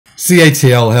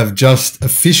CATL have just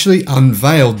officially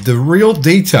unveiled the real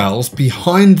details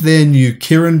behind their new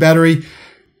Kirin battery.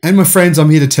 And my friends,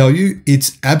 I'm here to tell you,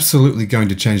 it's absolutely going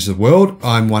to change the world.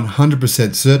 I'm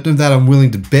 100% certain of that. I'm willing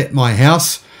to bet my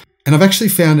house. And I've actually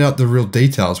found out the real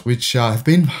details, which have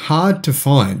been hard to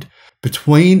find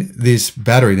between this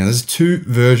battery. Now, there's two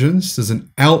versions. There's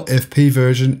an LFP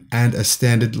version and a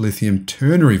standard lithium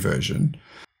ternary version.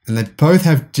 And they both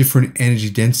have different energy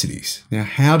densities. Now,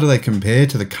 how do they compare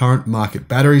to the current market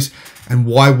batteries, and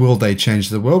why will they change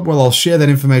the world? Well, I'll share that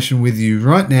information with you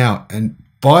right now. And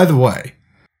by the way,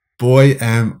 boy,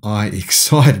 am I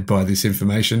excited by this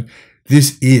information.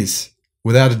 This is,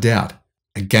 without a doubt,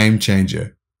 a game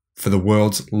changer for the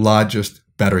world's largest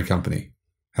battery company.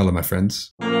 Hello, my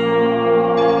friends.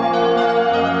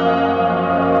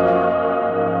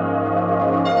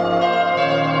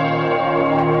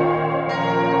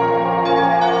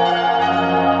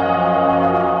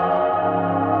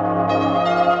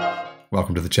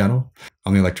 Welcome to the channel.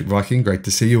 I'm the Electric Viking. Great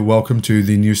to see you. Welcome to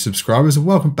the new subscribers, and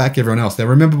welcome back everyone else. Now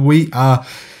remember, we are,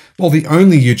 well, the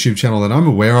only YouTube channel that I'm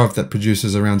aware of that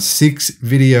produces around 6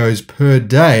 videos per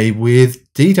day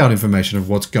with detailed information of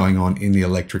what's going on in the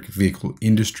electric vehicle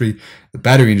industry, the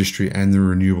battery industry, and the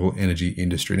renewable energy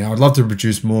industry. Now, I'd love to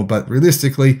produce more, but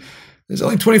realistically, there's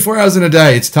only 24 hours in a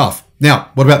day. It's tough.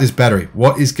 Now, what about this battery?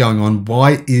 What is going on?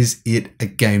 Why is it a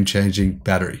game-changing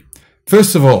battery?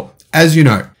 First of all, as you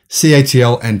know,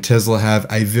 CATL and Tesla have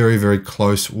a very, very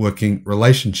close working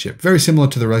relationship, very similar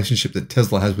to the relationship that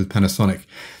Tesla has with Panasonic.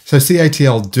 So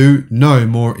CATL do know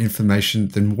more information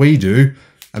than we do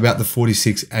about the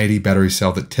 4680 battery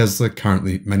cell that Tesla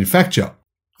currently manufacture.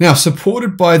 Now,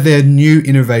 supported by their new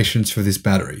innovations for this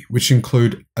battery, which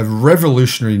include a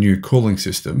revolutionary new cooling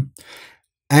system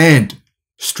and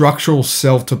structural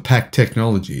cell-to-pack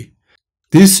technology,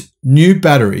 this new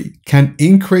battery can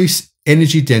increase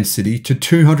energy density to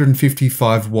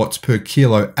 255 watts per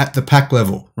kilo at the pack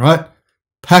level, right?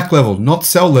 Pack level, not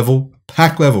cell level,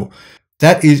 pack level.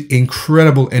 That is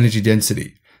incredible energy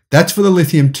density. That's for the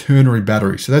lithium ternary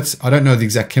battery. So that's, I don't know the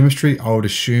exact chemistry. I would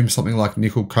assume something like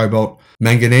nickel, cobalt,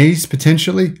 manganese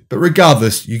potentially, but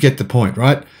regardless, you get the point,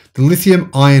 right? The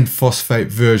lithium iron phosphate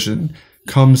version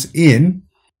comes in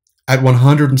at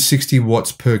 160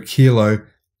 watts per kilo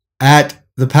at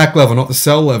the pack level, not the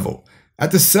cell level. At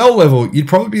the cell level, you'd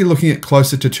probably be looking at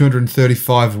closer to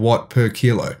 235 watt per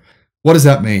kilo. What does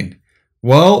that mean?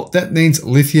 Well, that means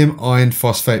lithium iron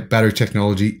phosphate battery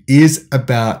technology is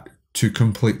about to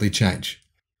completely change.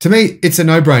 To me, it's a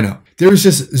no-brainer. There is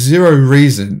just zero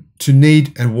reason to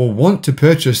need and will want to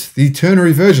purchase the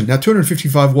ternary version. Now,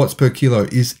 255 watts per kilo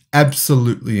is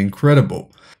absolutely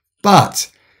incredible.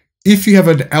 But if you have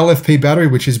an LFP battery,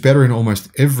 which is better in almost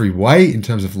every way in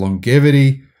terms of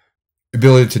longevity,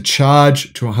 ability to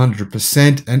charge to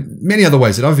 100%, and many other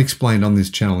ways that I've explained on this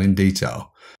channel in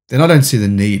detail, then I don't see the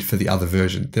need for the other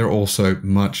version. They're also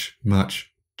much,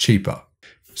 much cheaper.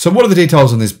 So what are the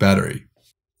details on this battery?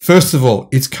 First of all,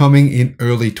 it's coming in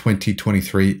early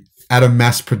 2023 at a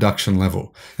mass production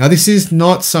level. Now, this is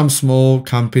not some small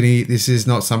company. This is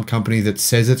not some company that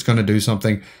says it's going to do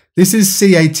something. This is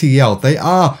CATL. They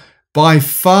are by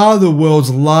far the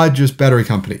world's largest battery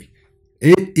company.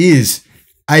 It is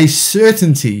a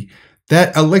certainty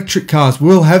that electric cars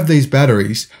will have these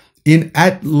batteries in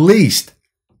at least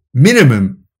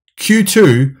minimum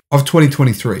Q2 of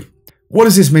 2023. What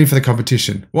does this mean for the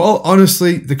competition? Well,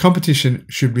 honestly, the competition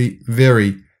should be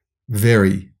very,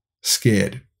 very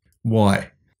scared.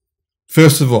 Why?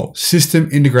 First of all, system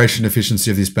integration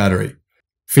efficiency of this battery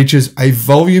features a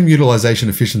volume utilization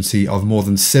efficiency of more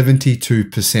than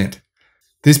 72%.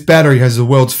 This battery has the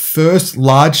world's first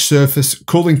large surface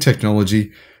cooling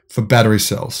technology for battery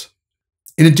cells.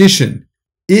 In addition,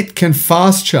 it can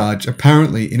fast charge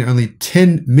apparently in only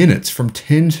 10 minutes from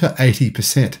 10 to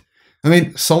 80%. I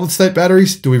mean, solid state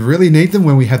batteries, do we really need them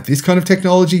when we have this kind of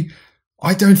technology?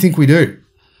 I don't think we do.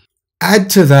 Add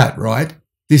to that, right,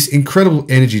 this incredible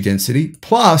energy density,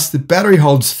 plus the battery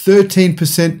holds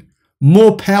 13%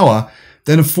 more power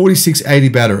than a 4680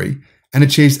 battery, and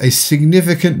achieves a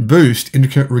significant boost in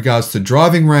regards to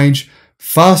driving range,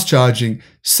 fast charging,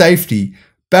 safety,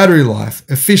 battery life,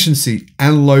 efficiency,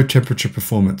 and low temperature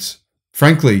performance.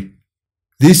 Frankly,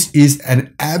 this is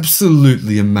an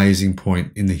absolutely amazing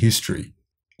point in the history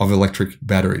of electric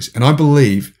batteries. And I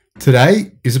believe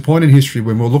today is a point in history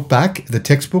when we'll look back at the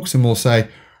textbooks and we'll say,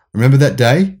 remember that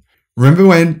day? Remember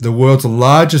when the world's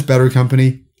largest battery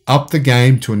company upped the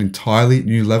game to an entirely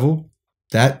new level?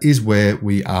 That is where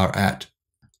we are at.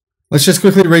 Let's just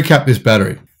quickly recap this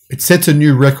battery. It sets a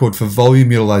new record for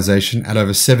volume utilization at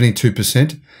over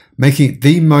 72%, making it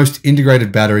the most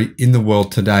integrated battery in the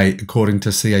world today, according to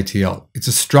CATL. It's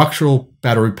a structural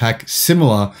battery pack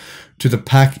similar to the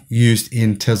pack used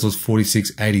in Tesla's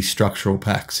 4680 structural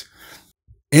packs.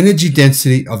 Energy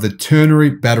density of the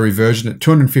ternary battery version at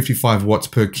 255 watts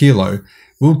per kilo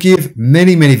will give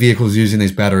many vehicles using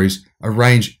these batteries a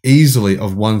range easily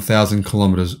of 1,000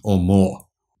 kilometers or more.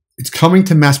 It's coming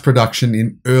to mass production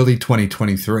in early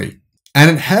 2023. And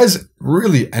it has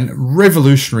really a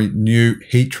revolutionary new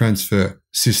heat transfer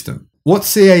system. What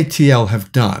CATL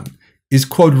have done is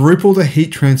quadruple the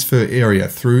heat transfer area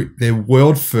through their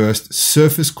world first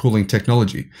surface cooling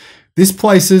technology. This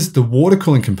places the water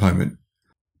cooling component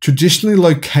traditionally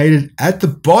located at the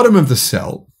bottom of the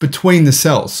cell between the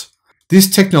cells. This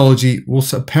technology will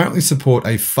apparently support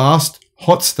a fast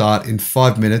hot start in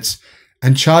 5 minutes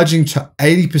and charging to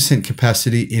 80%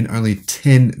 capacity in only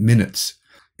 10 minutes.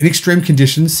 In extreme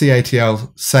conditions,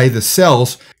 CATL say the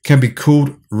cells can be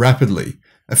cooled rapidly,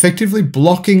 effectively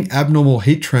blocking abnormal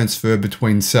heat transfer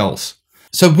between cells.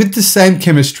 So with the same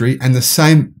chemistry and the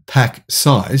same pack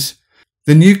size,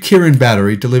 the new Kirin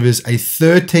battery delivers a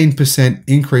 13%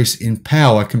 increase in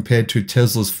power compared to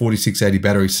Tesla's 4680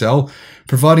 battery cell,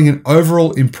 providing an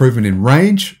overall improvement in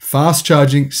range, fast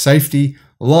charging, safety,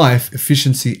 life,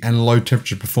 efficiency, and low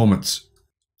temperature performance.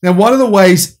 Now, one of the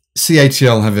ways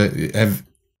CATL have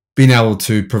been able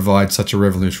to provide such a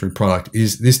revolutionary product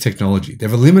is this technology.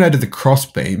 They've eliminated the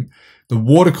crossbeam, the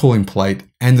water cooling plate,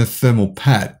 and the thermal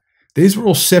pad. These were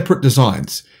all separate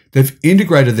designs. They've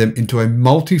integrated them into a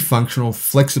multifunctional,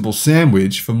 flexible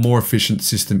sandwich for more efficient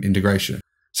system integration.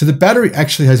 So the battery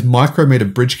actually has micrometer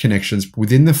bridge connections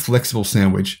within the flexible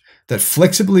sandwich that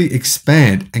flexibly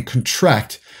expand and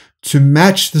contract to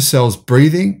match the cell's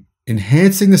breathing,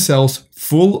 enhancing the cell's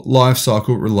full life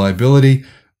cycle reliability,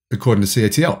 according to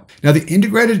CATL. Now, the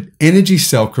integrated energy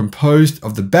cell composed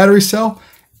of the battery cell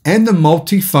and the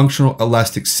multifunctional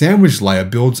elastic sandwich layer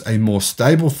builds a more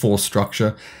stable force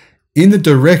structure in the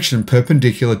direction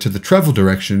perpendicular to the travel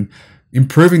direction,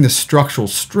 improving the structural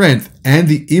strength and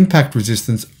the impact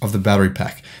resistance of the battery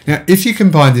pack. Now, if you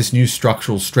combine this new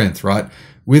structural strength, right,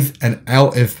 with an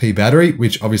LFP battery,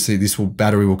 which obviously this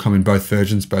battery will come in both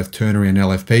versions, both ternary and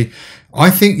LFP, I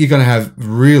think you're going to have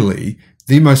really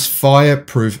the most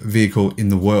fireproof vehicle in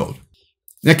the world.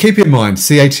 Now, keep in mind,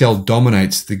 CATL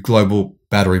dominates the global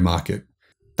battery market.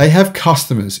 They have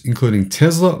customers including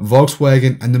Tesla,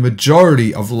 Volkswagen, and the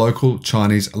majority of local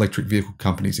Chinese electric vehicle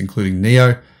companies, including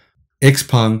NIO,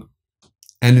 XPeng,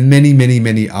 and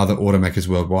many other automakers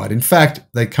worldwide. In fact,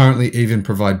 they currently even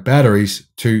provide batteries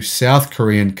to South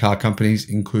Korean car companies,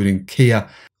 including Kia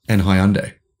and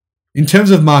Hyundai. In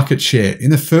terms of market share,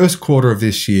 in the first quarter of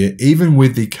this year, even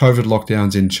with the COVID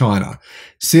lockdowns in China,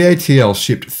 CATL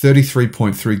shipped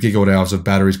 33.3 gigawatt hours of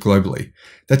batteries globally.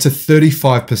 That's a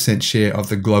 35% share of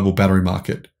the global battery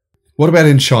market. What about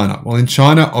in China? Well, in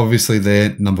China, obviously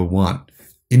they're number one.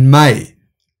 In May,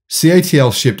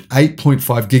 CATL shipped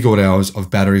 8.5 gigawatt hours of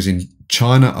batteries in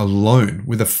China alone,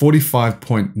 with a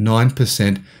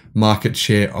 45.9% market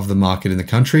share of the market in the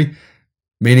country,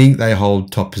 meaning they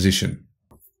hold top position.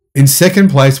 In second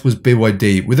place was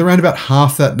BYD. With around about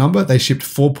half that number, they shipped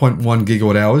 4.1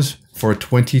 gigawatt hours for a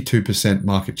 22%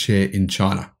 market share in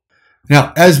China.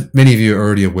 Now, as many of you are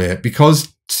already aware,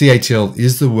 because CATL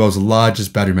is the world's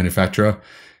largest battery manufacturer,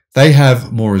 they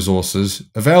have more resources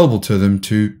available to them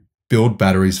to build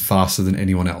batteries faster than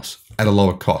anyone else at a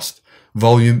lower cost.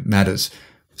 Volume matters.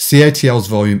 CATL's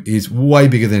volume is way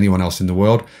bigger than anyone else in the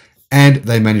world, and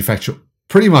they manufacture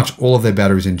pretty much all of their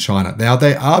batteries in China. Now,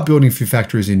 they are building a few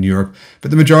factories in Europe,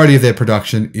 but the majority of their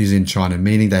production is in China,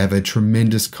 meaning they have a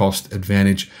tremendous cost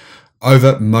advantage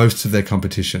over most of their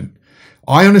competition.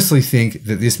 I honestly think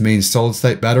that this means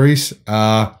solid-state batteries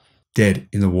are dead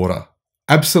in the water.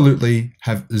 Absolutely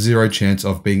have zero chance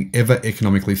of being ever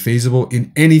economically feasible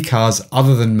in any cars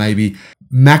other than maybe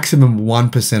maximum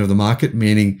 1% of the market,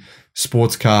 meaning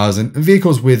sports cars and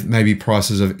vehicles with maybe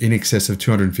prices of in excess of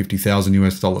 $250,000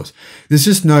 US. There's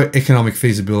just no economic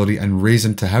feasibility and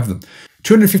reason to have them.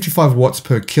 255 watts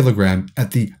per kilogram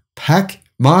at the pack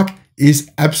mark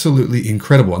is absolutely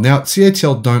incredible. Now,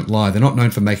 CATL don't lie. They're not known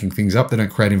for making things up. They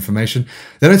don't create information.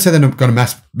 They don't say they're not going to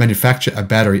mass manufacture a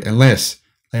battery unless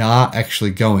they are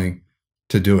actually going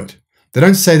to do it. They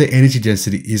don't say the energy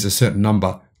density is a certain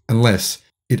number unless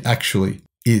it actually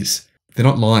is. They're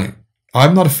not lying.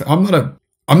 I'm not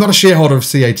a shareholder of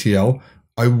CATL.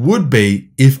 I would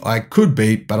be if I could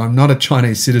be, but I'm not a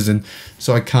Chinese citizen,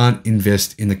 so I can't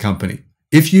invest in the company.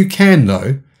 If you can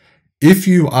though, if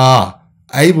you are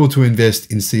able to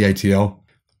invest in CATL,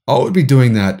 I would be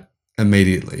doing that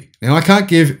immediately. Now, I can't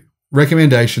give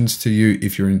recommendations to you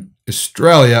if you're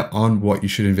Australia on what you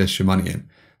should invest your money in.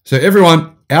 So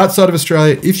everyone outside of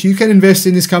Australia, if you can invest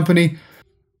in this company,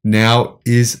 now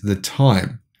is the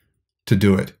time to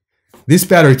do it. This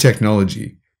battery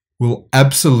technology will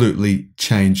absolutely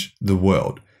change the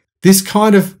world. This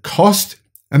kind of cost,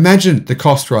 imagine the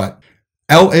cost, right?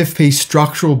 LFP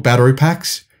structural battery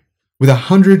packs with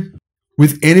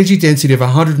energy density of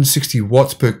 160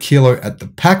 watts per kilo at the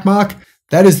pack mark.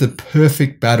 That is the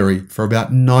perfect battery for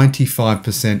about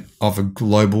 95% of a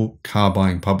global car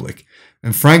buying public.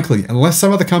 And frankly, unless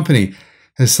some other company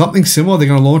has something similar they're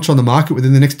going to launch on the market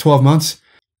within the next 12 months,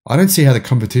 I don't see how the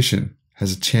competition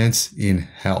has a chance in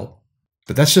hell.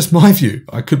 But that's just my view.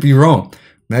 I could be wrong.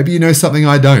 Maybe you know something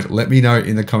I don't. Let me know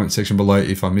in the comment section below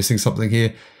if I'm missing something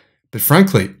here. But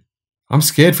frankly, I'm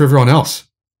scared for everyone else.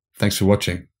 Thanks for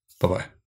watching. Bye-bye.